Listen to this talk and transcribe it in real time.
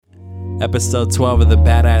Episode 12 of the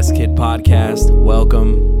Badass Kid Podcast.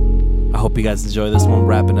 Welcome. I hope you guys enjoy this one.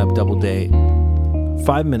 Wrapping up double date.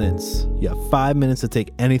 5 minutes. You have 5 minutes to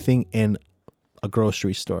take anything in a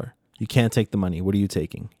grocery store. You can't take the money. What are you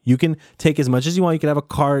taking? You can take as much as you want. You can have a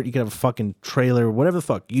cart. You can have a fucking trailer. Whatever the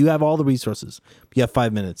fuck. You have all the resources. You have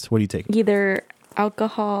 5 minutes. What are you taking? Either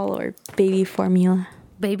alcohol or baby formula.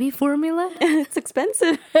 Baby formula? It's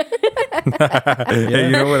expensive. Yeah, you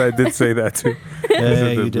know what? I did say that too.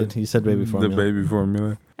 Yeah, you did. You said baby formula. The baby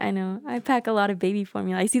formula. I know. I pack a lot of baby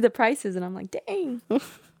formula. I see the prices and I'm like, dang.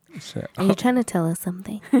 Are you trying to tell us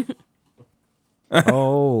something?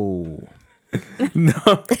 Oh.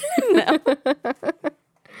 No.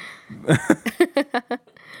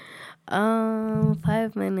 No.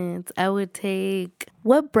 5 minutes. I would take...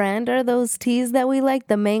 What brand are those teas that we like?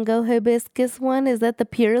 The mango hibiscus one? Is that the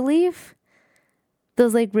Pure Leaf?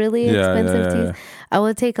 Those like really expensive teas? I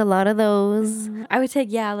would take a lot of those. I would take,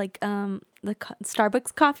 the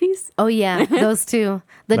Starbucks coffees. Oh yeah, those two.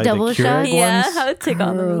 The Like the double Keurig shot. ones? Yeah, I would take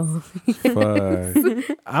all those.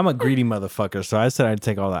 Fuck. I'm a greedy motherfucker, so I said I'd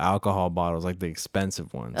take all the alcohol bottles, like the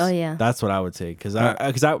expensive ones. Oh, yeah. That's what I would take. Because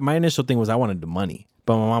my initial thing was I wanted the money.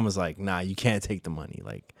 But my mom was like, nah, you can't take the money.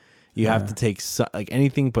 Like, you have to take like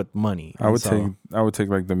anything but money. I would take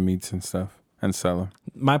like the meats and stuff and sell them.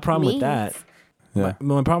 My problem with that... Yeah.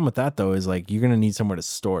 My problem with that though is like you're gonna need somewhere to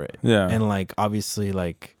store it. Yeah. And like obviously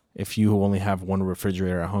like if you only have one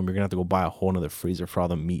refrigerator at home, you're gonna have to go buy a whole nother freezer for all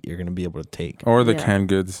the meat you're gonna be able to take. Or the Yeah. canned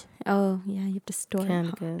goods. Oh, yeah, you have to store Canned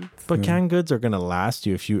it. goods. But canned goods are gonna last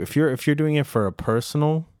you if you're doing it for a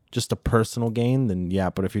personal gain, then yeah.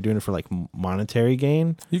 But if you're doing it for like monetary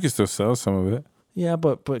gain, You can still sell some of it. yeah.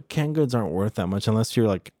 But canned goods aren't worth that much unless you're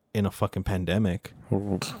like in a fucking pandemic.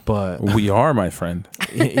 But We are, my friend.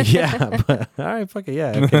 yeah. But all right, fuck it.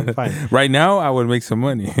 Yeah. Okay, fine. Right now, I would make some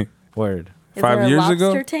money. Word. Is 5 there a years lobster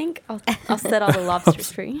ago? tank? I'll set all the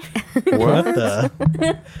lobsters free. What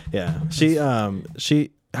the? Yeah. She.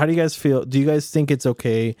 How do you guys feel? Do you guys think it's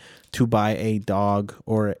okay to buy a dog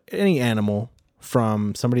or any animal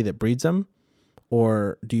from somebody that breeds them,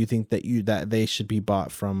 or do you think that they should be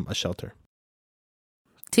bought from a shelter?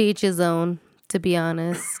 To each his own, to be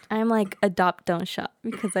honest. I'm like, adopt, don't shop,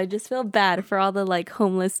 because I just feel bad for all the like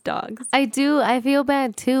homeless dogs. I do. I feel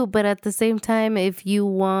bad too. But at the same time, if you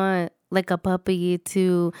want like a puppy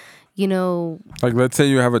to, Like, let's say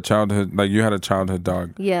you have you had a childhood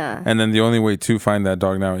dog. yeah. And then the only way to find that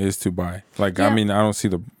dog now is to buy. Like, I Yeah. mean, I don't see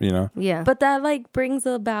Yeah. But that like brings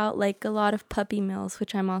about like a lot of puppy mills,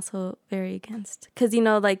 which I'm also very against. Because,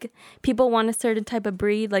 like people want a certain type of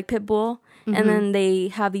breed, like pit bull. And then they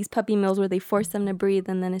have these puppy mills where they force them to breathe.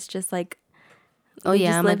 And then it's just like, Oh, they yeah,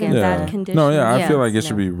 just I'm live in against bad that. conditions. No, yeah, I Yeah. feel like it No.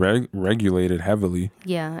 should be regulated heavily.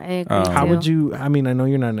 Yeah, I agree. How too. would you? I mean, I know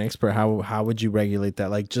you're not an expert. How would you regulate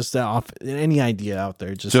that? Like, just off any idea out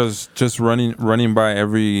there? Just running by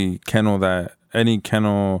any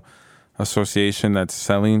kennel association that's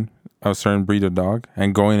selling a certain breed of dog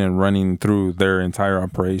and going and running through their entire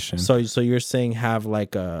operation. So you're saying have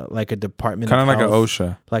like a department, Kind of like health,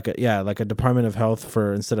 an OSHA. like a Department of Health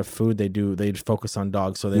for instead of food they focus on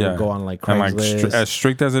dogs. So they would go on like And like Craigslist. as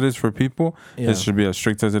strict as it is for people, Yeah. it should be as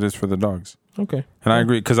strict as it is for the dogs. Okay. And I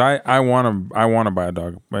agree because I want to buy a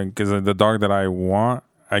dog because the dog that I want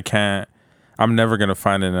I'm never gonna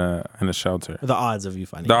find in a shelter. The odds of you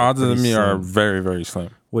finding The it odds of pretty me are slim. very, very slim.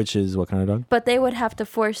 Which is what kind of dog? But they would have to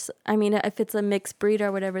force, if it's a mixed breed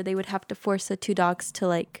or whatever, they would have to force the two dogs to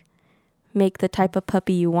like make the type of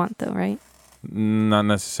puppy you want though, right? Not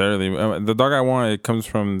necessarily. The dog I want, it comes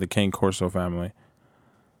from the Cane Corso family.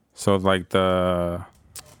 So like what are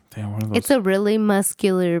those? It's a really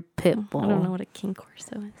muscular pit bull. I don't know what a King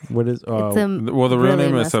Corso is. What is? It's a well, the real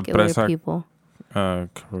really name is a muscular Presa people.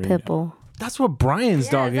 Korea. Pit bull. That's what Brian's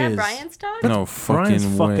dog is. Brian's dog? No Brian's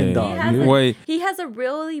fucking fucking way. dog. He has Wait, He has a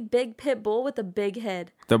really big pit bull with a big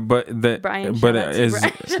head. Brian, but shout out to is Brian.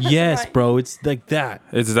 Shout out to Yes, Brian. bro. It's like that.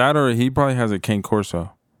 it's that or he probably has a Cane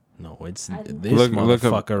Corso. No, it's I- this Look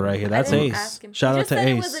motherfucker up- right here. I That's didn't Ace. ask him. Shout He out just to said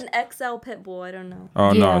Ace. It was an XL pit bull. I don't know.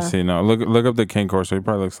 Oh Yeah. no, see no. Look up the Cane Corso. He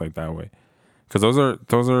probably looks like that way. Because those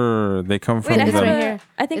are they come from Wait, I It's have right a, here.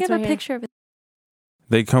 I think It's I have right a here. picture of it.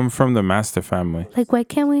 they come from the Mastiff family. Like, why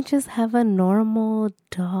can't we just have a normal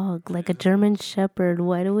dog, like a German Shepherd?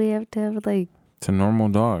 Why do we have to have like? It's a normal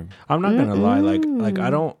dog. I'm not gonna lie. Like Mm-mm. I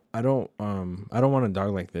don't want a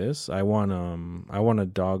dog like this. I want a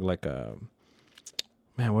dog like a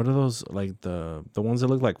man. What are those like the ones that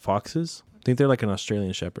look like foxes? I think they're like an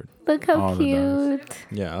Australian Shepherd. Look how All the cute.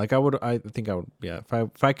 Yeah, like I think I would. Yeah,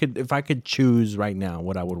 if I could choose right now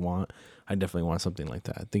what I would want, I definitely want something like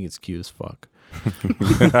that. I think it's cute as fuck.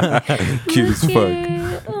 Cute as fuck.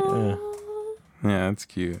 Yeah. Yeah, that's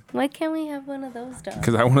cute. Why can't we have one of those dogs?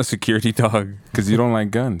 Because I want a security dog. Because you don't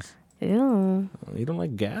like guns. Ew. You don't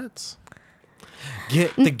like gats?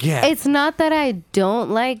 Get the gat. It's not that I don't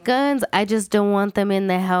like guns. I just don't want them in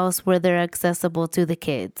the house where they're accessible to the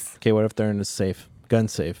kids. Okay, what if they're in a safe? Gun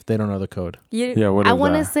safe. They don't know the code. Yeah, what I is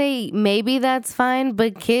want to that? say maybe that's fine,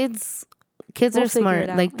 but kids We'll are figure smart. it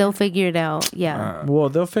out, Like they'll yeah. figure it out. Yeah. Well,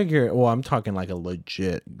 they'll figure it. Well, I'm talking like a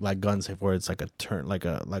legit like gun safe where it's like a turn, like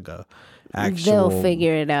a actual. They'll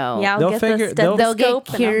figure it out. Yeah, I'll They'll get figure- the they'll- They'll get stethoscope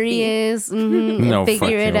and I'll be- curious, and No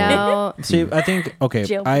figure it fucking way. out. See, I think okay.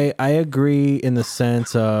 Jail. I agree in the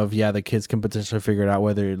sense of the kids can potentially figure it out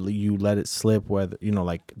whether you let it slip, whether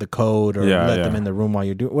like the code or Yeah, let yeah. them in the room while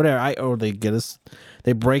you're doing whatever. Or they get us,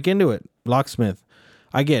 they break into it, locksmith.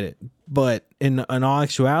 I get it, but in all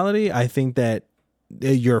actuality, I think that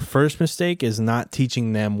your first mistake is not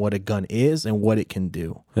teaching them what a gun is and what it can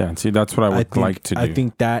do. Yeah, and see, that's what I would like to do. I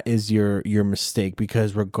think that is your mistake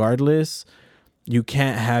because regardless, you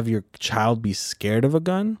can't have your child be scared of a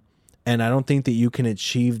gun, and I don't think that you can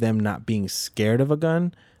achieve them not being scared of a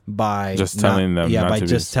gun by Just telling them not by to be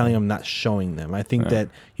just telling scared. them, not showing them. I think that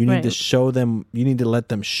you need to Right. show them. You need to let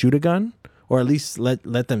them shoot a gun, or at least let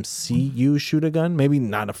them see you shoot a gun. Maybe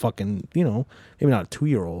not a fucking maybe not a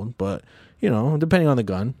 2-year-old, but depending on the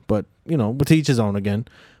gun. But but to each his own again.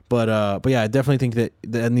 But yeah, I definitely think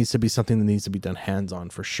that needs to be something that needs to be done hands on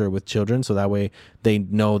for sure with children, so that way they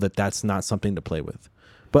know that that's not something to play with.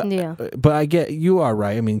 But Yeah. but I get you are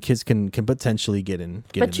right. I mean, kids can potentially get in.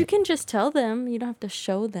 But you can just tell them. You don't have to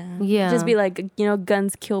show them. Yeah. Just be like,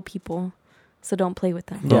 guns kill people, so don't play with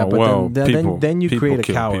them. Yeah, Oh, but well, then you people create a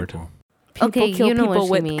kill coward. people. People Okay, kill you know people what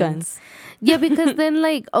she with means. guns. Yeah, because then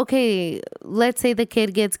let's say the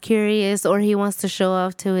kid gets curious or he wants to show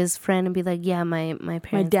off to his friend and be like, yeah, my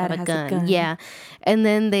parents dad have has a a gun. gun. Yeah. And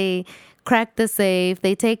then they crack the safe,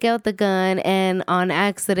 they take out the gun, and on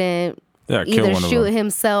accident Yeah, kill either one of shoot them.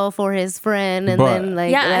 himself or his friend, and But- then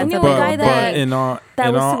like Yeah, I that's knew a a big guy deal. that- in all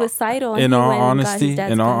was suicidal. And in he all went and got his honesty,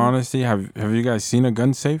 dad's in all gun. honesty, have you guys seen a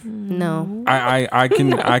gun safe? No. I can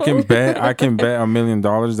bet $1 million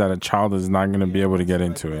that a child is not going to be able to get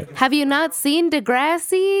into it. Have you not seen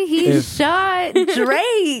Degrassi? He shot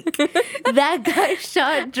Drake. That guy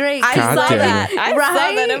shot Drake. I God saw damn that. it. I Right?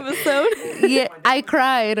 saw that episode. Yeah, I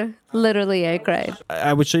cried. Literally, I cried.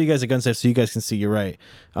 I would show you guys a gun safe so you guys can see. You're right.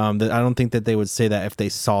 That I don't think that they would say that if they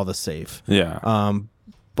saw the safe. Yeah.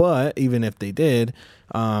 But even if they did,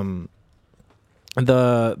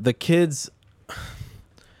 the kids,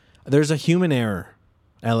 there's a human error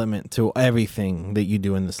element to everything that you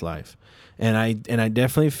do in this life. And I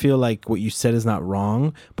definitely feel like what you said is not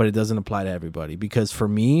wrong, but it doesn't apply to everybody. Because for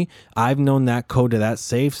me, I've known that code to that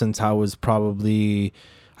safe since I was probably,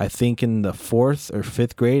 I think, in the 4th or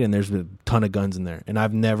 5th grade, and there's been a ton of guns in there. And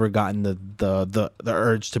I've never gotten the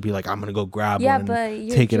urge to be like, I'm gonna go grab Yeah, one but and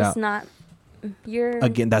you're take it just out. not. Your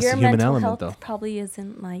Again, that's your the human mental element, health though. Probably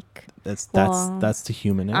isn't like. That's Well, that's the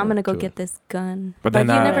human element. I'm gonna go to get it. this gun. But then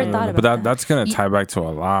you never thought about that. that's gonna tie back to a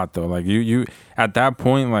lot though. Like you at that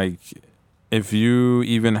point, like if you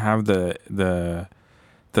even have the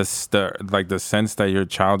like the sense that your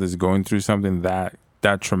child is going through something that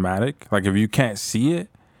traumatic, like if you can't see it,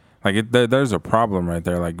 like there's a problem right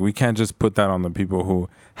there. Like we can't just put that on the people who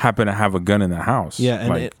happen to have a gun in the house. Yeah, and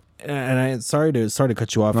like, I sorry to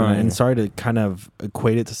cut you off, No, and yeah. sorry to kind of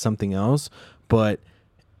equate it to something else, but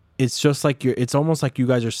it's just like it's almost like you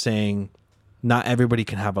guys are saying not everybody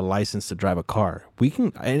can have a license to drive a car. We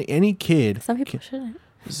can, any kid. Some people shouldn't.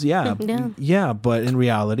 Yeah, Yeah. yeah, but in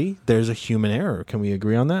reality, there's a human error. Can we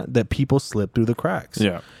agree on that? That people slip through the cracks.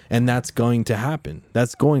 Yeah. And that's going to happen.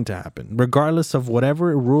 That's going to happen. Regardless of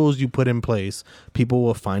whatever rules you put in place, people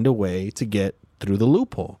will find a way to get through the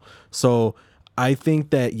loophole. So I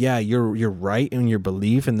think that, yeah, you're right in your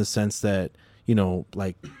belief in the sense that,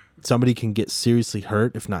 like somebody can get seriously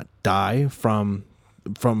hurt, if not die from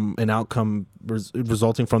an outcome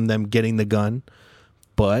resulting from them getting the gun.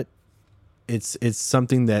 But it's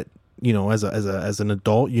something that, as an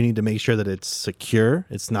adult, you need to make sure that it's secure,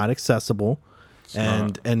 it's not accessible.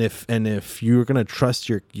 And if you're gonna trust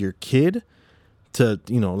your kid to,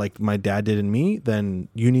 like my dad did in me, then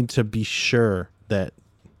you need to be sure that,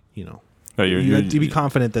 that you have to be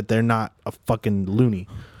confident that they're not a fucking loony.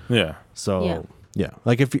 Yeah. So yeah,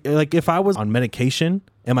 like if I was on medication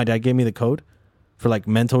and my dad gave me the code for like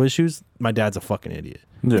mental issues, my dad's a fucking idiot.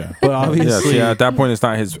 Yeah. But obviously, yeah, at that point it's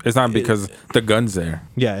not because the gun's there.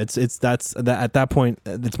 yeah, it's at that point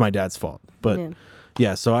it's my dad's fault. But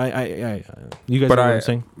yeah, so I you guys know what I'm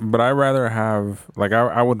saying? But I rather have like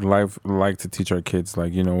I would like to teach our kids,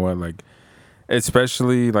 like, you know what, like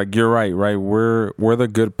especially like you're right. We're the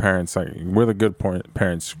good parents. Like we're the good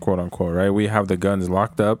parents, quote unquote. Right. We have the guns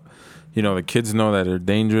locked up. You know, the kids know that they're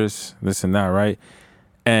dangerous, this and that, right?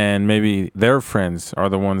 And maybe their friends are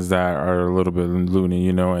the ones that are a little bit loony,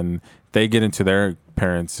 you know, and they get into their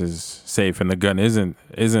parents' safe, and the gun isn't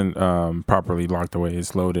properly locked away,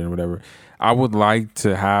 it's loaded or whatever. I would like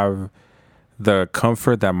to have the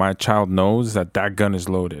comfort that my child knows that gun is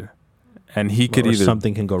loaded, and he could either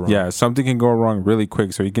something can go wrong. Yeah, something can go wrong really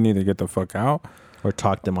quick, so he can either get the fuck out or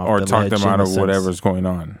talk them off, or talk them out of whatever's going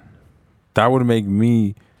on. That would make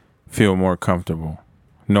me feel more comfortable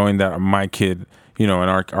knowing that my kid, you know, and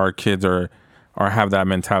our kids are have that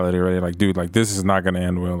mentality, right? Like, dude, like this is not going to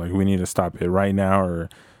end well. Like we need to stop it right now or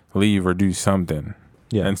leave or do something.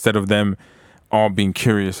 Yeah. Instead of them all being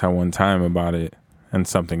curious at one time about it and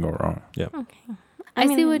something go wrong. Yeah. Okay. I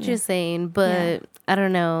see what you're saying, but I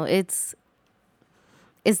don't know. It's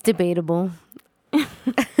debatable.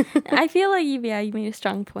 I feel like you made a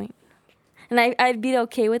strong point. And I'd be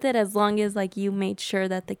okay with it as long as like you made sure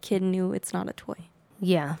that the kid knew it's not a toy.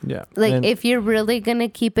 Yeah. Yeah. Like And- if you're really going to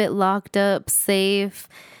keep it locked up, safe,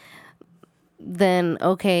 then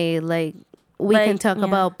okay, like we can talk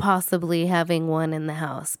about possibly having one in the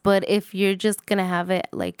house. But if you're just going to have it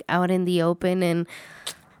like out in the open and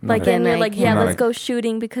like then you're like, can't- let's go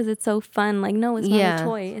shooting because it's so fun. Like, no, it's not a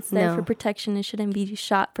toy. It's there No. for protection. It shouldn't be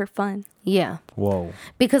shot for fun. Yeah. Whoa.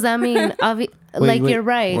 Because I mean, like you're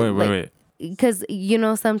right. Wait. Because, you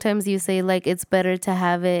know, sometimes you say, like, it's better to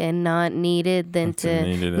have it and not need it than to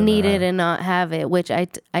need it and not have it, which I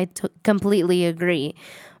completely agree.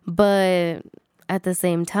 But at the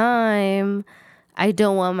same time, I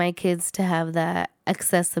don't want my kids to have that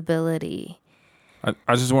accessibility.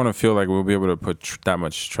 I just want to feel like we'll be able to put that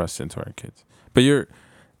much trust into our kids. But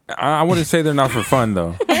I wouldn't say they're not for fun,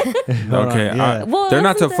 though. Okay. yeah. Well, they're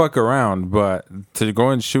not to isn't fuck around, but to go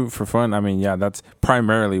and shoot for fun, I mean, yeah, that's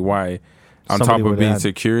primarily why. On Somebody top of would being add-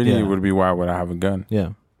 security, yeah. it would be why would I have a gun? Yeah.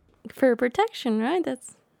 for protection, right?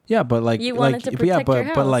 That's Yeah, but like, You wanted to protect but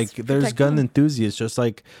your but like, house, there's protect gun them. enthusiasts, just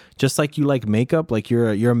like you like makeup, like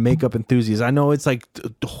you're a makeup enthusiast. I know it's like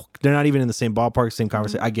they're not even in the same ballpark, same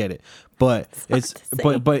conversation. I get it, but it's to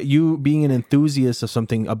say. but you being an enthusiast of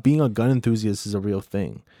something, being a gun enthusiast is a real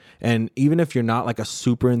thing. And even if you're not like a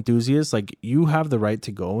super enthusiast, like you have the right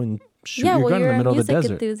to go and shoot your gun in you're the middle a of the music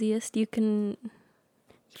desert. enthusiast. You can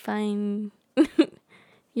find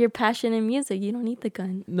your passion in music. You don't need the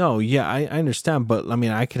gun. No, yeah, I understand, but I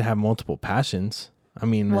mean, I could have multiple passions. I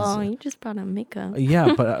mean, Well, you just brought up makeup.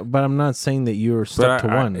 yeah, but I'm not saying that you're stuck to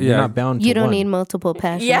one. You're not bound to You don't one. need multiple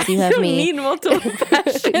passions. Yeah, you have don't me. need multiple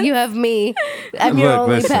passions. You have me. I'm your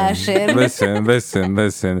only passion.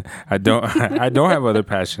 Listen. I don't have other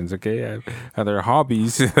passions. Okay, I have other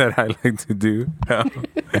hobbies that I like to do.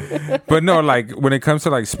 But no, like when it comes to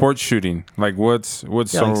like sports shooting, like what's like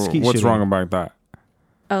skeet what's shooting. wrong about that?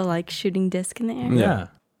 Oh, like shooting disc in the air? Yeah.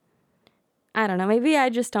 I don't know. Maybe I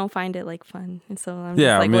just don't find it like fun. And so I'm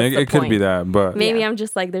Yeah, just like, I mean what's the it could be point? that, but Maybe I'm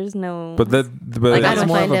just like, there's no. but Like, But I that's don't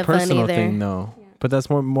more of find a it fun personal either. thing, though. But that's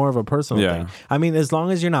more of a personal Yeah. thing. I mean, as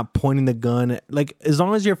long as you're not pointing the gun, like as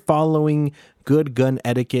long as you're following good gun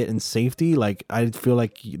etiquette and safety, like I feel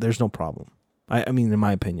like there's no problem. I mean, in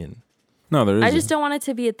my opinion. no, there is. I just don't want it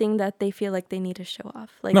to be a thing that they feel like they need to show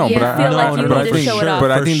off. Like, No, you but I- feel no, like no, you but I need to think- show it off.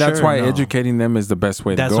 But I For think that's sure, why no. educating them is the best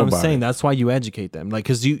way That's to go what I'm about saying. it. That's why you educate them, like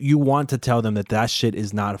because you want to tell them that shit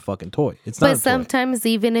is not a fucking toy. It's not. But a toy. sometimes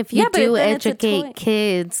even if you Yeah, but do then it's a educate toy.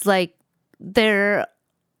 kids, like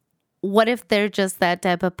what if they're just that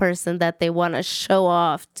type of person that they want to show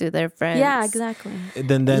off to their friends? Yeah, exactly.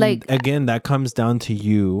 then like- again, that comes down to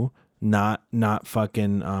you not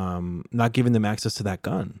fucking not giving them access to that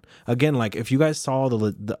gun. Again, like if you guys saw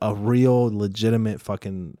a real legitimate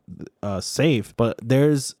fucking safe, but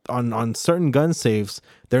there's on certain gun safes,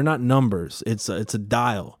 they're not numbers. It's a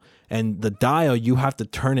dial. And the dial, you have to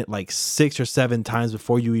turn it like 6 or 7 times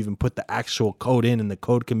before you even put the actual code in. And the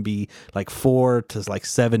code can be like 4 to like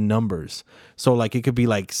 7 numbers. So like it could be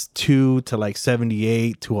like 2 to like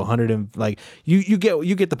 78 to 100 and like you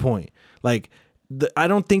get the point. Like I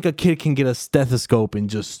don't think a kid can get a stethoscope and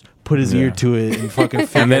just put his ear to it and fucking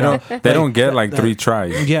figure And they it out. don't don't get like 3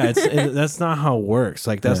 tries. Yeah, that's not how it works.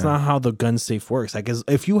 Like that's not how the gun safe works. Like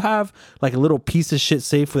if you have like a little piece of shit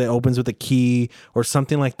safe that opens with a key or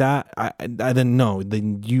something like that,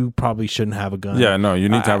 then you probably shouldn't have a gun. Yeah, no, you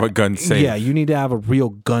need to have a gun safe. Yeah, you need to have a real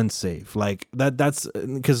gun safe. Like that's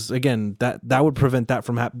because again that would prevent that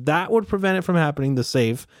from that would prevent it from happening. The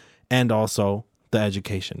safe and also the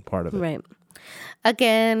education part of it. Right.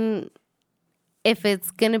 Again, if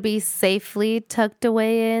it's going to be safely tucked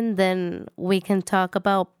away in, then we can talk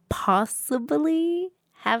about possibly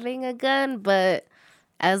having a gun, but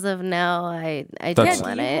as of now, I That's- don't Yeah, do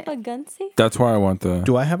want you it. have a gun safe? That's why I want the.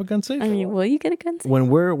 Do I have a gun safe? I mean, will you get a gun safe? When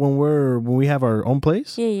we have our own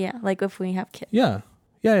place? Yeah. Like if we have kids. Yeah.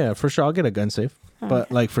 Yeah, for sure. I'll get a gun safe.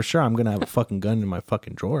 But like for sure I'm gonna have a fucking gun in my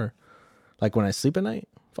fucking drawer. Like when I sleep at night.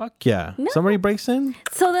 Fuck yeah. No. Somebody breaks in.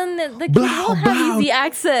 So then the kids Blow, will have blow. easy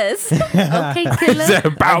access. Okay,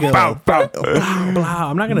 killer. Bow, bow, bow. Blah.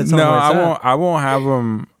 I'm not gonna tell No, them where I it's at. won't. I won't have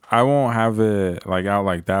them. I won't have it like out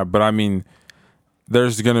like that. But I mean,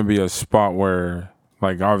 there's gonna be a spot where,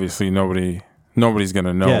 like, obviously nobody's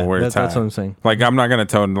gonna know where it's at. That's what I'm saying. Like, I'm not gonna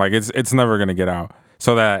tell. Like, it's never gonna get out.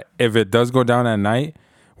 So that if it does go down at night,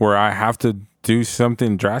 where I have to do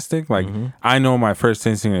something drastic, like I know my first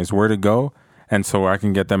instinct is where to go, and so I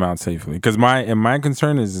can get them out safely. Because my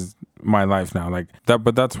concern is my life now, like that.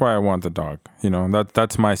 But that's why I want the dog. You know,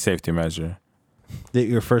 that's my safety measure.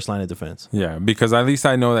 Your first line of defense. Yeah, because at least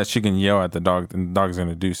I know that she can yell at the dog, and the dog's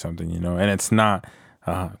gonna do something. You know, and it's not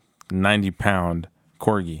a 90-pound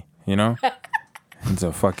corgi. You know, it's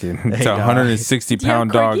a fucking it's a dog.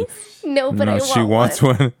 160-pound dog. No, but I want she wants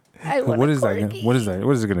one. I want What a is that? corgi. What is that?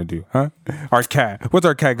 What is it gonna do? Huh? Our cat. What's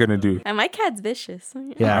our cat gonna do? And my cat's vicious.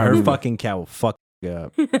 Yeah, her Really? fucking cat will fuck you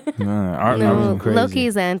up. No, crazy.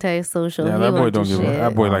 Loki's antisocial. Yeah, He that boy won't don't do give. shit.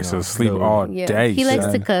 That boy Oh, likes no. to sleep No. all Yeah, day. he likes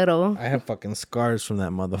son. to cuddle. I have fucking scars from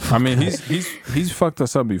that motherfucker. I mean, he's fucked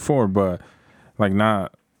us up before, but like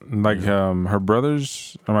not like her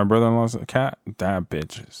brother's or my brother-in-law's cat. That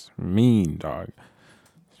bitch is mean, dog.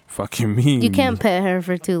 Fucking mean. You can't pet her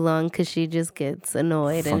for too long because she just gets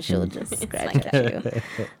annoyed and she'll Fucking- just scratch at you.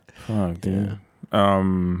 Fuck, dude.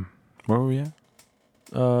 Where were we at?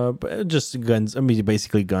 But just guns. I mean,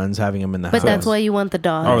 basically guns. Having them in the But house. that's why you want the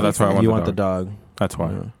dog. Oh, that's why I want you the want the dog. dog. That's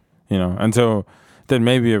why. Yeah. You know, and so then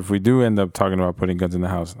maybe if we do end up talking about putting guns in the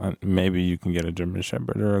house, maybe you can get a German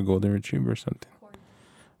Shepherd or a Golden Retriever or something,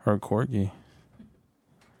 or a Corgi.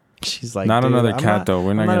 She's like, Not "Dude, another I'm cat not- though.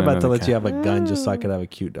 We're not I'm not getting about to another let you cat. have a gun just so I could have a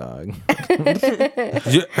cute dog.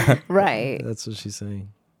 Yeah. Right. That's what she's saying.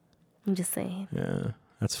 I'm just saying. Yeah,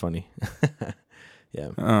 that's funny. Yeah.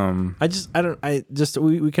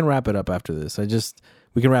 We can wrap it up after this.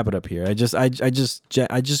 We can wrap it up here. I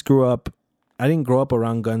just grew up. I didn't grow up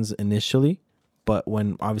around guns initially, but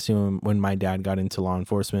when my dad got into law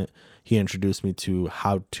enforcement, he introduced me to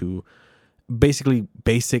how to basically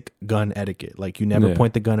basic gun etiquette. Like you never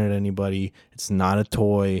point the gun at anybody. It's not a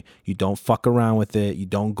toy. You don't fuck around with it. You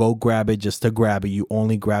don't go grab it just to grab it. You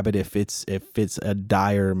only grab it if it's a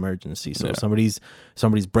dire emergency. So somebody's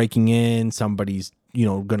breaking in, somebody's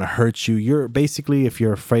gonna hurt you. You're basically, if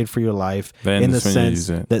you're afraid for your life, Then in the that's when you sense use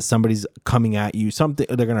it. that somebody's coming at you, something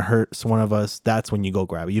they're gonna hurt one of us. That's when you go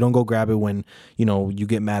grab it. You don't go grab it when you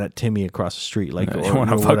get mad at Timmy across the street. Like You want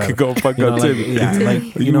to fucking go fuck You know, up like, Timmy. yeah,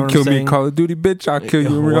 like, you you know what kill I'm me in saying? Call of Duty, bitch. I'll kill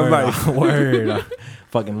you in real life. Word.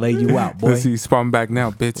 Fucking lay you out, boy. Let's see, spawn back now,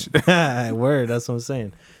 bitch. Word. That's what I'm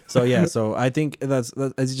saying. So yeah. So I think I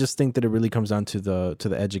just think that it really comes down to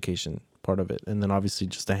the education part of it, and then obviously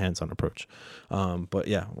just a hands-on approach. But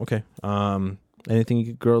yeah. Okay. Anything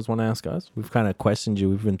you girls want to ask us? We've kind of questioned you.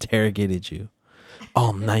 We've interrogated you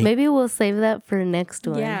all night. Maybe we'll save that for next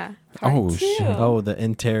one. Yeah. Oh, Part shit. two. Oh, the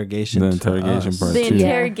interrogation. The to interrogation us. part. The too.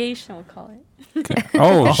 interrogation, we'll call it.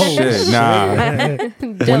 Oh, shit. Nah.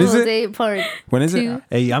 Double is it? date part. When is Two. it?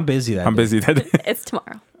 Hey, I'm busy. That I'm day. busy that day. It's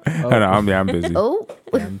tomorrow. I know, I'm busy. Oh,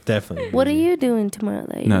 Yeah, I'm definitely. what are busy. you doing tomorrow?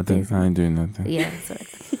 That you're Nothing. busy? I ain't doing nothing. Yeah, sorry.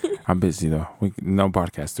 I'm busy though. No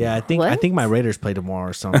podcast. Yeah, I tomorrow. think What? my Raiders play tomorrow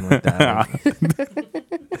or something like that.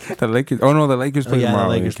 The Lakers. Oh no, the Lakers play yeah, tomorrow.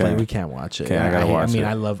 the Lakers Okay. play. We can't watch it. Okay, I gotta watch I mean, it.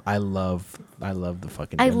 I love the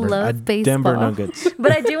fucking. I Denver, love Denver baseball. Nuggets.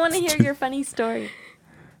 But I do want to hear your funny story.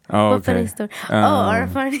 Oh, What funny okay. story? Our Um,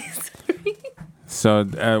 funny story. So,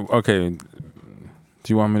 okay.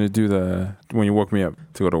 Do you want me to do the when you woke me up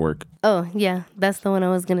to go to work? Oh, yeah. That's the one I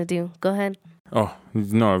was going to do. Go ahead. Oh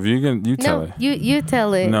no, if you can, you tell No, it. you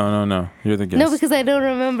tell it. No. You're the guest. No, because I don't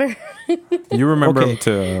remember. you remember Okay. him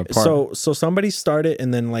to part. So somebody start it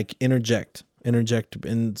and then like interject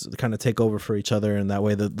and kind of take over for each other, and that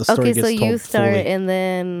way the story Okay, gets so told you start fully. and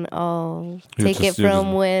then I'll You're take just- it you're from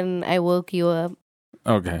just- when I woke you up.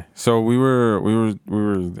 Okay, so we were.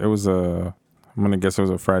 It was I'm gonna guess it was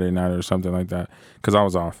a Friday night or something like that because I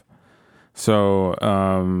was off. So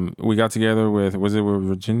we got together with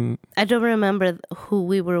Virginia? I don't remember who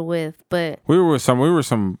we were with, but We were some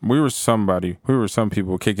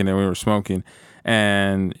people kicking it. We were smoking,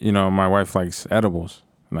 and my wife likes edibles.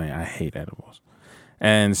 Like I hate edibles,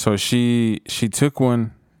 and so she took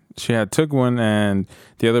one. She had took one, and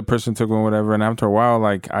the other person took one, whatever. And after a while,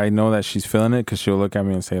 like I know that she's feeling it because she'll look at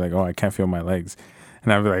me and say like, "Oh, I can't feel my legs,"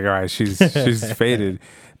 and I'd be like, all right, she's faded.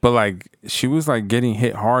 But like she was like getting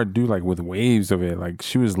hit hard, dude, like with waves of it. Like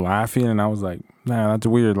she was laughing, and I was like, nah, that's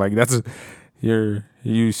weird. Like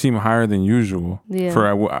you seem higher than usual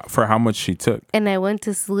for how much she took. And I went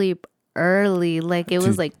to sleep early. Like it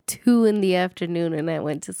was like 2 p.m, and I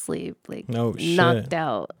went to sleep like knocked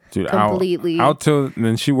out, dude, completely. Out till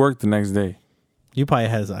then she worked the next day. You probably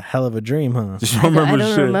has a hell of a dream, huh? I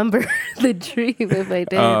don't remember the dream if I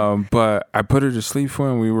did. But I put her to sleep for,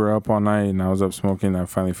 and we were up all night, and I was up smoking. And I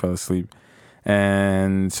finally fell asleep,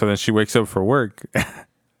 and so then she wakes up for work.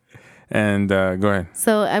 And go ahead.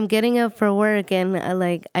 So I'm getting up for work, and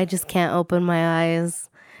I just can't open my eyes.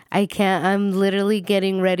 I can't. I'm literally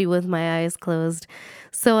getting ready with my eyes closed.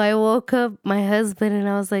 So I woke up my husband, and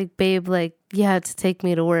I was like, "Babe, like you have to take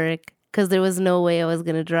me to work," because there was no way I was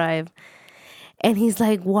gonna drive. And he's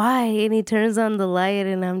like, "Why?" And he turns on the light,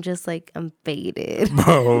 and I'm just like, I'm faded.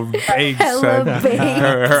 Bro, baked, son.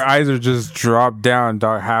 Her eyes are just dropped down,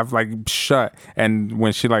 dog, half like shut. And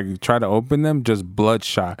when she like tried to open them, just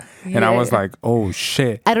bloodshot. Yeah. And I was like, oh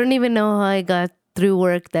shit. I don't even know how I got through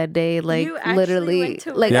work that day. Like literally,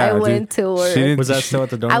 I went to work. Was that still at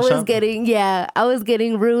the donut shop? I was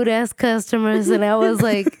getting rude ass customers, and I was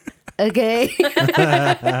like, okay.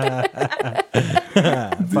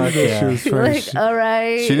 Fuck yeah. She was like, all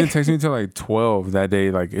right. She didn't text me until like 12 that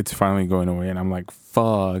day. Like, it's finally going away. And I'm like,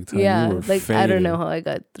 fuck. Yeah. You were like, faded. I don't know how I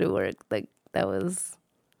got through work. Like, that was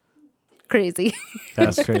crazy.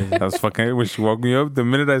 That's crazy. That was fucking, when she woke me up, the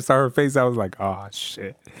minute I saw her face, I was like, oh,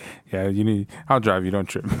 shit. Yeah, I'll drive you. Don't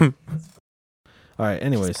trip. All right,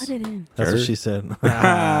 anyways. Just put it in. That's what she said.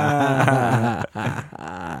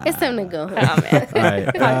 It's time to go home. Oh, man. All right,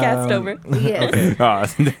 Podcast over.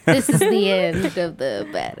 Yes. Okay. This is the end of the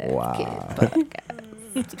Badass Kid podcast.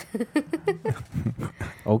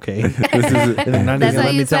 Okay. That's You're not even how gonna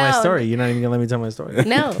let you me tell my sound. story. You're not even gonna let me tell my story.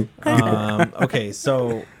 No. Okay,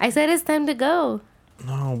 so I said it's time to go.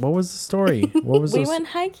 no, what was the story? What was We this? went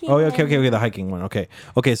hiking. Oh, okay, the hiking one. Okay,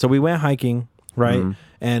 so we went hiking, right? Mhm.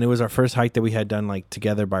 And it was our first hike that we had done like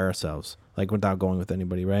together by ourselves, like without going with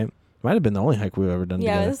anybody, right? Might have been the only hike we've ever done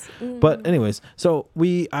together. But anyways, so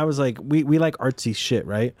I was like, we like artsy shit,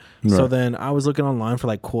 right? So then I was looking online for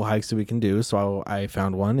like cool hikes that we can do. So I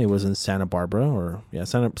found one. It was in Santa Barbara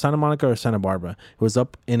Santa Monica or Santa Barbara. It was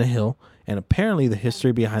up in a hill. And apparently the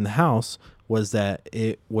history behind the house was that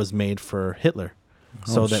it was made for Hitler.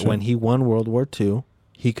 So that when he won World War II,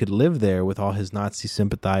 he could live there with all his Nazi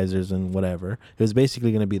sympathizers and whatever. It was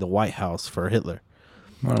basically going to be the White House for Hitler.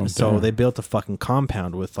 Oh, so damn. they built a fucking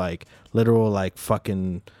compound with like literal like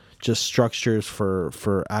fucking just structures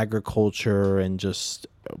for agriculture and just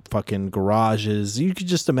fucking garages. You could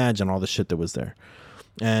just imagine all the shit that was there.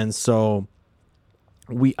 And so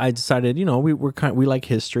I decided, we like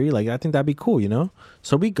history. Like I think that'd be cool,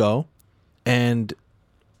 So we go and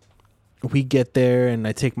we get there and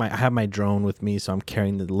I have my drone with me. So I'm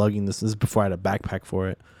lugging this. This is before I had a backpack for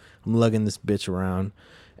it. I'm lugging this bitch around.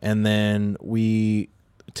 And then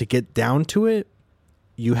to get down to it,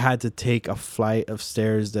 you had to take a flight of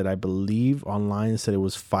stairs that I believe online said it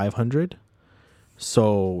was 500.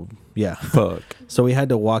 So yeah, fuck. So we had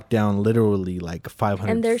to walk down literally like 500.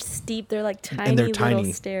 And they're steep. They're like tiny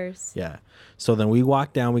little stairs. Yeah. So then we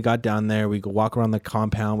walked down. We got down there. We go walk around the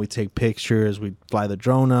compound. We take pictures. We fly the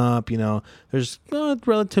drone up. There's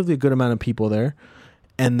relatively a good amount of people there.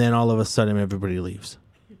 And then all of a sudden, everybody leaves.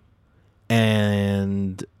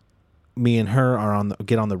 And me and her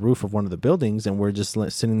get on the roof of one of the buildings, and we're just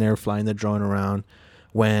sitting there flying the drone around.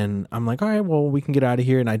 When I'm like, all right, well, we can get out of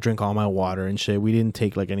here, and I drink all my water and shit. We didn't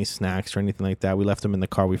take like any snacks or anything like that. We left them in the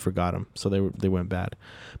car. We forgot them, so they went bad.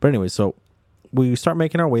 But anyway, so we start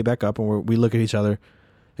making our way back up, and we look at each other,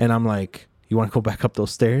 and I'm like, you want to go back up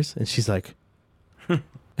those stairs? And she's like, and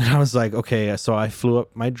I was like, okay. So I flew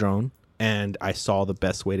up my drone, and I saw the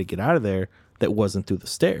best way to get out of there that wasn't through the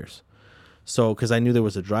stairs. So, because I knew there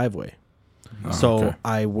was a driveway. So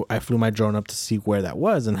okay. I flew my drone up to see where that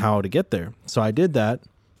was and how to get there. So I did that.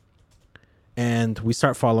 And we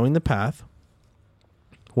start following the path.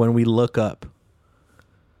 When we look up.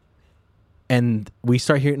 And we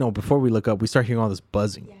start hearing, before we look up, we start hearing all this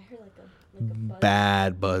buzzing. Yeah, I heard like a buzz.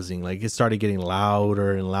 Bad buzzing. Like it started getting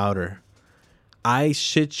louder and louder. I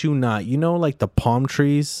shit you not. Like the palm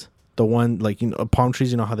trees, the one, like, palm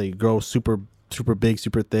trees, how they grow super big,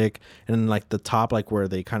 super thick, and then like the top, like where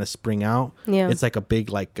they kind of spring out, it's like a big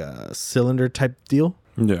like cylinder type deal.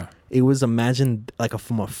 Yeah, it was, imagine like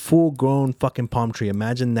from a full grown fucking palm tree,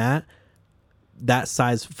 imagine that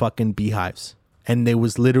size fucking beehives, and there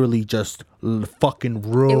was literally just fucking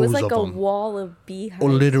rows. It was like a wall of beehives.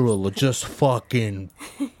 Literal, just fucking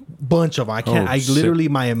bunch of them. I can't. Oh, I shit. literally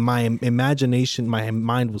my imagination, my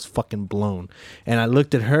mind was fucking blown. And I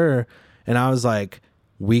looked at her, and I was like,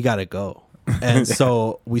 "We gotta go." And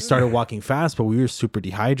so we started walking fast, but we were super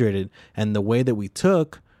dehydrated. And the way that we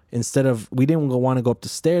took, instead of, we didn't want to go up the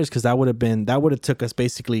stairs because that would have took us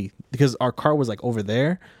basically, because our car was like over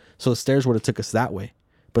there, so the stairs would have took us that way.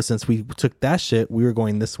 But since we took that shit, we were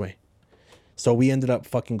going this way. So we ended up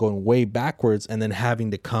fucking going way backwards and then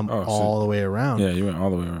having to come all the way around. Yeah, you went all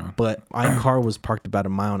the way around. But my car was parked about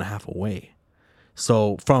 1.5 miles away.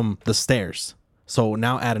 So from the stairs. So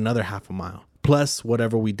now add another 0.5 mile. Plus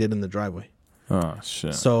whatever we did in the driveway. Oh,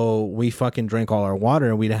 shit. So we fucking drank all our water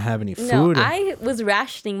and we didn't have any No, food. I was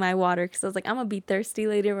rationing my water because I was like, I'm going to be thirsty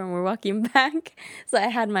later when we're walking back. So I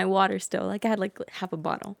had my water still. Like I had like half a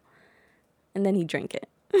bottle. And then he drank it.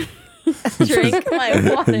 Drink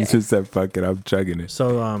my water. He just said, fuck it, I'm chugging it.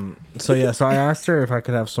 So I asked her if I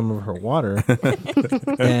could have some of her water.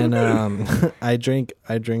 And I drank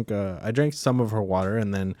some of her water,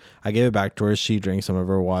 and then I gave it back to her. She drank some of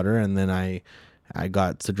her water, and then I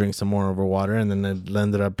got to drink some more of her water, and then it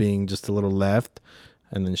ended up being just a little left,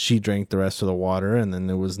 and then she drank the rest of the water, and then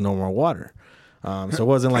there was no more water. So it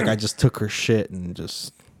wasn't like I just took her shit and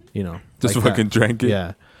just, Just like fucking that. drank it.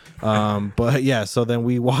 Yeah. But yeah, so then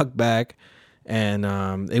we walked back, and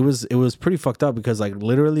it was pretty fucked up because like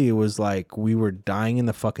literally it was like we were dying in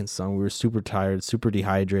the fucking sun. We were super tired, super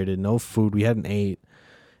dehydrated, no food. We hadn't ate,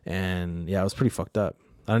 and yeah, it was pretty fucked up.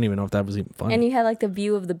 I don't even know if that was even fun. And you had like the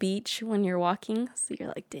view of the beach when you're walking. So you're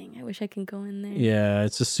like, dang, I wish I could go in there. Yeah,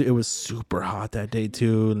 it was super hot that day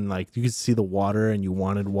too, and like you could see the water, and you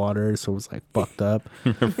wanted water, so it was like fucked up.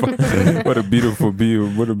 What a beautiful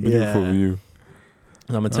view. What a beautiful view.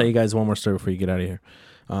 I'm gonna tell you guys one more story before you get out of here.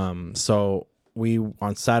 So we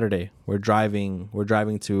on Saturday we're driving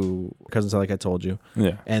to Cousins, like I told you.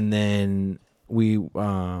 Yeah. And then we it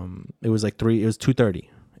was 2:30,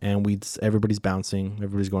 and everybody's bouncing,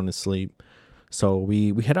 everybody's going to sleep. So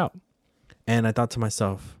we head out, and I thought to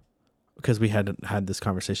myself, because we had this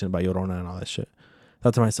conversation about Llorona and all that shit. I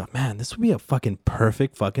thought to myself, man, this would be a fucking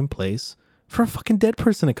perfect fucking place for a fucking dead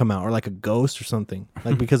person to come out, or like a ghost or something,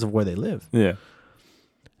 like because of where they live. Yeah.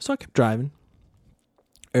 So I kept driving.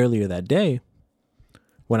 Earlier that day,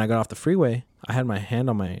 when I got off the freeway, I had my hand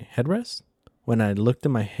on my headrest. When I looked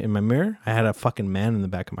in my mirror, I had a fucking man in the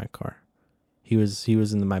back of my car. He was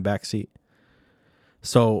in my back seat.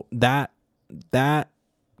 So that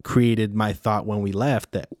created my thought when we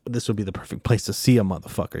left that this would be the perfect place to see a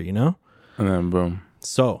motherfucker, And then boom.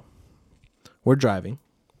 So we're driving,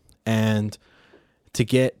 and to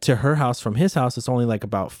get to her house from his house, it's only like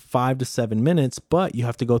about 5 to 7 minutes, but you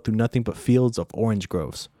have to go through nothing but fields of orange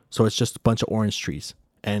groves. So it's just a bunch of orange trees,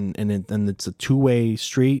 and it's a 2-way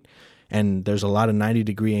street, and there's a lot of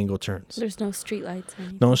 90-degree angle turns. There's no street lights or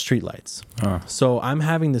anything. No street lights. So I'm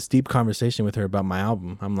having this deep conversation with her about my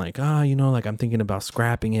album. I'm like, like I'm thinking about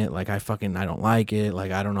scrapping it. Like I don't like it.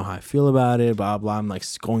 Like I don't know how I feel about it. Blah blah. I'm like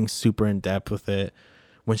going super in depth with it.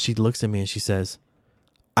 When she looks at me and she says,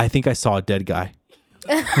 "I think I saw a dead guy."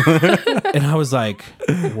 And I was like,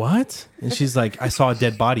 what? And she's like, I saw a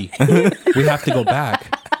dead body. We have to go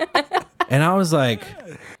back. And I was like,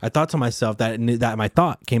 I thought to myself that my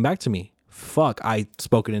thought came back to me. Fuck, I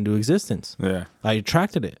spoke it into existence. Yeah. I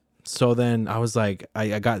attracted it. So then I was like,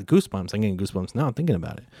 I got goosebumps. I'm getting goosebumps now thinking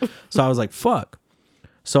about it. So I was like, fuck.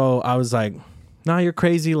 So I was like, nah, you're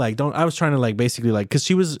crazy. Like, I was trying to like basically like, cause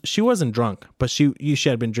she wasn't drunk, but she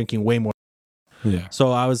had been drinking way more. Yeah.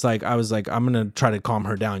 So I was like, I'm gonna try to calm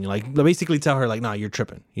her down. Like basically tell her like, nah, you're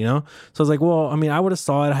tripping, So I was like, well, I mean, I would have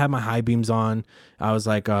saw it. I had my high beams on. I was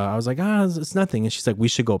like, it's nothing. And she's like, we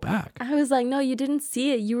should go back. I was like, no, you didn't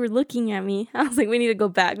see it. You were looking at me. I was like, we need to go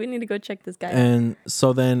back. We need to go check this guy out. And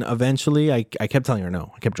so then eventually I kept telling her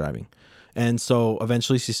no. I kept driving. And so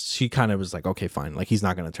eventually she kind of was like, okay, fine. Like he's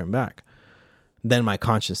not gonna turn back. Then my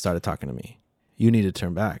conscience started talking to me. You need to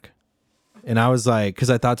turn back. And I was like, because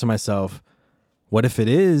I thought to myself, what if it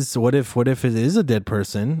is? What if it is a dead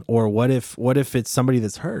person? Or what if it's somebody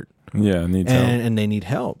that's hurt? Yeah, needs help. And they need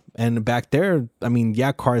help. And back there, I mean,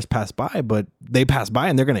 yeah, cars pass by, but they pass by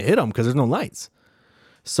and they're gonna hit them because there's no lights.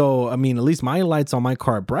 So I mean, at least my lights on my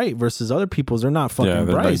car are bright versus other people's. They're not fucking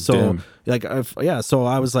bright. Like so dim. So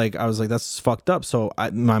I was like, that's fucked up. So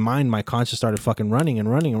my conscience started fucking running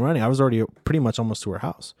and running and running. I was already pretty much almost to her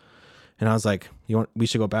house, and I was like, we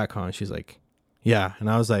should go back, huh? And she's like, yeah. And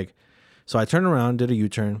I was like. So I turned around, did a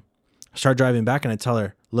U-turn, start driving back, and I tell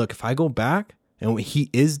her, look, if I go back and he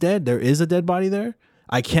is dead, there is a dead body there,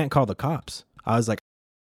 I can't call the cops. I was like,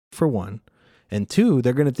 for one. And two,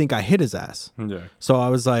 they're going to think I hit his ass. Yeah. So I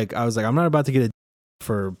was like, I'm not about to get a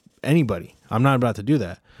for anybody. I'm not about to do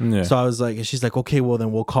that. Yeah. So I was like, and she's like, okay, well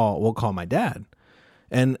then we'll call my dad.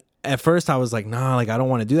 And at first I was like, nah, like I don't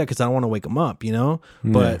want to do that because I don't want to wake him up, you know.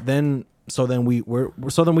 But then we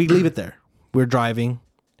leave it there. We're driving,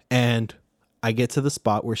 and I get to the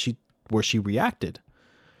spot where she reacted,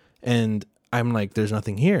 and I'm like, there's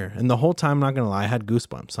nothing here. And the whole time, I'm not gonna lie, I had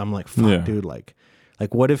goosebumps. I'm like, fuck, dude, like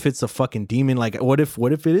what if it's a fucking demon? Like what if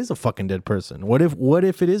it is a fucking dead person? What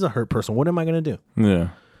if it is a hurt person? What am I gonna do? Yeah.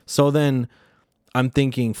 So then I'm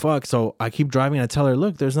thinking, fuck. So I keep driving. I tell her,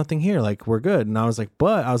 look, there's nothing here. Like, we're good. And I was like,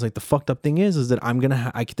 the fucked up thing is that I'm going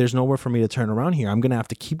to, there's nowhere for me to turn around here. I'm going to have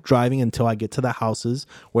to keep driving until I get to the houses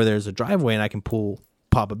where there's a driveway and I can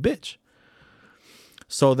pop a bitch.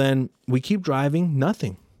 So then we keep driving,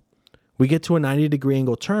 nothing. We get to a 90-degree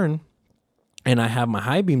angle turn, and I have my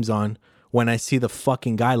high beams on when I see the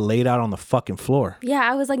fucking guy laid out on the fucking floor. Yeah,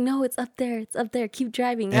 I was like, no, it's up there. It's up there. Keep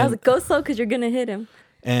driving. And I was like, go slow because you're going to hit him.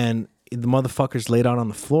 And the motherfucker's laid out on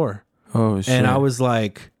the floor. Oh, shit. And I was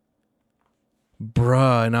like,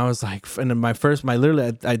 bruh. And I was like, and then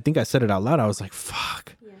literally, I think I said it out loud. I was like,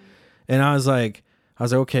 fuck. Yeah. And I was like,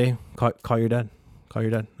 okay, call your dad. Call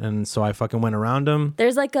your dad. And so I fucking went around him.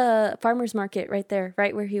 There's like a farmer's market right there,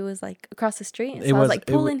 right where he was like across the street. And so I was like,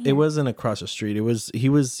 pull in here. It wasn't across the street. It was, the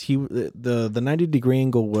 90-degree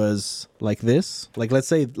angle was like this. Like, let's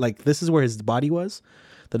say, like, this is where his body was.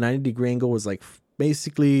 The 90-degree angle was like,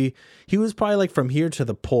 basically, he was probably like from here to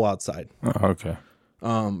the pole outside. Oh, okay.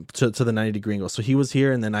 To the 90-degree angle. So he was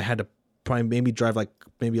here, and then I had to probably maybe drive like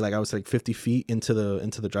I was like 50 feet into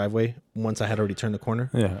the driveway once I had already turned the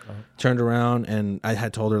corner. Yeah. Turned around, and I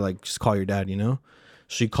had told her like, just call your dad, you know.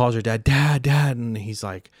 She calls her dad, dad, and he's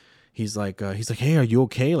like, hey, are you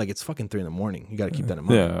okay? Like, it's fucking 3 a.m. You got to keep that in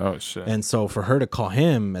mind. Yeah. Oh shit. And so for her to call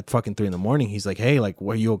him at fucking 3 a.m, he's like, hey, like,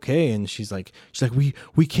 were you okay? And she's like,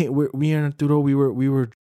 we can't. We are Arturo. We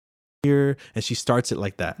were here, and she starts it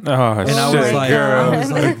like that. Oh, and shit, I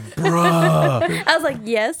was like, bruh. I was like,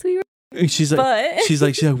 yes, we were. She's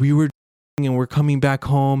like, we were. And we're coming back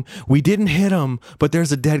home. We didn't hit him, but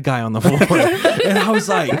there's a dead guy on the floor. And I was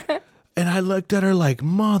like, and I looked at her like,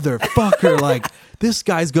 motherfucker, like, this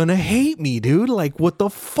guy's gonna hate me, dude. Like, what the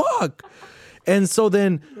fuck? And so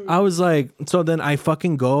then I was like, I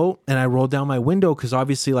fucking go and I roll down my window, because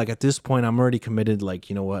obviously, like, at this point I'm already committed.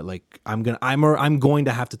 Like, you know what? Like, I'm going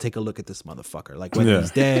to have to take a look at this motherfucker. Like, whether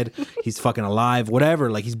he's dead, he's fucking alive,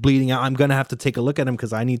 whatever. Like, he's bleeding out. I'm gonna have to take a look at him,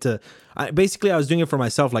 because I need to. I was doing it for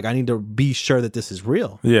myself. Like, I need to be sure that this is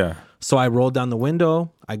real. Yeah. So I roll down the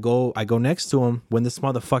window. I go next to him. When this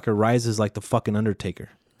motherfucker rises like the fucking Undertaker,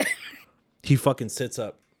 he fucking sits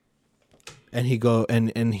up, and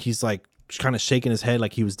he's like, kind of shaking his head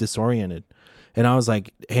like he was disoriented. And I was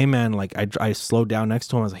like, hey man, like, I slowed down next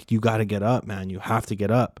to him. I was like, you got to get up, man. You have to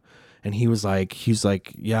get up. And he was like,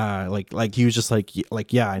 yeah, like he was just like,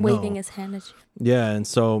 yeah, I know. Waving his hand at you. Yeah. And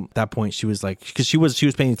so at that point she was like, because she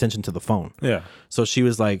was paying attention to the phone. Yeah. So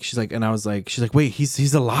she's like, and I was like, she's like, wait,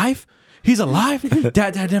 he's alive? He's alive?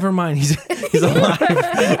 Dad, never mind. He's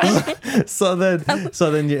alive. So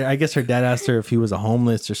then yeah, I guess her dad asked her if he was a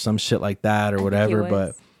homeless or some shit like that or whatever.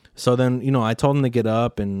 But so then, you know, I told him to get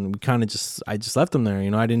up, and we kind of I just left him there.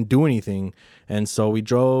 You know, I didn't do anything. And so we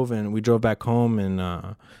drove back home,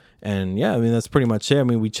 and yeah, I mean, that's pretty much it. I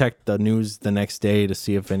mean, we checked the news the next day to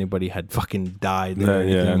see if anybody had fucking died.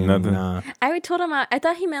 Nothing. I told him, I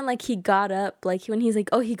thought he meant like he got up. Like, when he's like,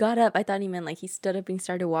 oh, he got up, I thought he meant like he stood up and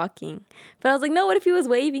started walking. But I was like, no, what if he was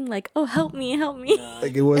waving like, oh, help me.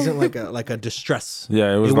 Like, it wasn't like a distress.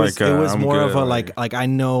 Yeah, it was more of a like I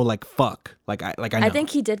know, like, fuck. Like I know. I think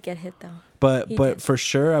he did get hit though. But for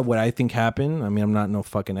sure, what I think happened, I mean, I'm not no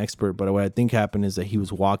fucking expert, but what I think happened is that he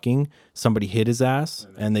was walking, somebody hit his ass,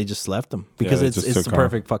 and they just left him, because it's the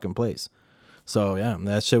perfect fucking place. So yeah,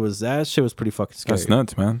 that shit was pretty fucking scary. That's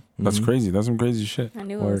nuts, man. That's crazy. That's some crazy shit. I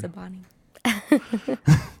knew it was a body.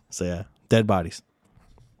 So yeah, dead bodies.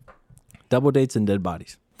 Double dates and dead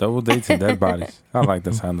bodies. Double dates and dead bodies. I like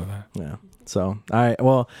the sound of that. Yeah. So, all right.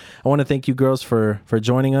 Well, I want to thank you girls for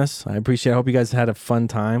joining us. I appreciate it. I hope you guys had a fun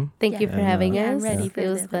time. Thank you for having us. I'm ready for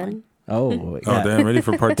this one. Oh, yeah. Oh, they're ready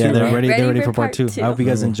for part 2. Yeah, they're ready for part 2. I hope you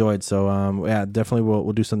guys enjoyed. So, yeah, definitely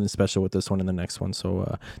we'll do something special with this one in the next one.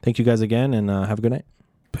 So, thank you guys again, and have a good night.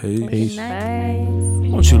 Peace. Nice.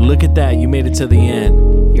 Won't you look at that? You made it to the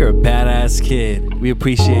end. You're a badass kid. We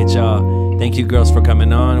appreciate y'all. Thank you girls for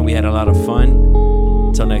coming on. We had a lot of fun.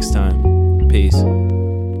 Until next time. Peace.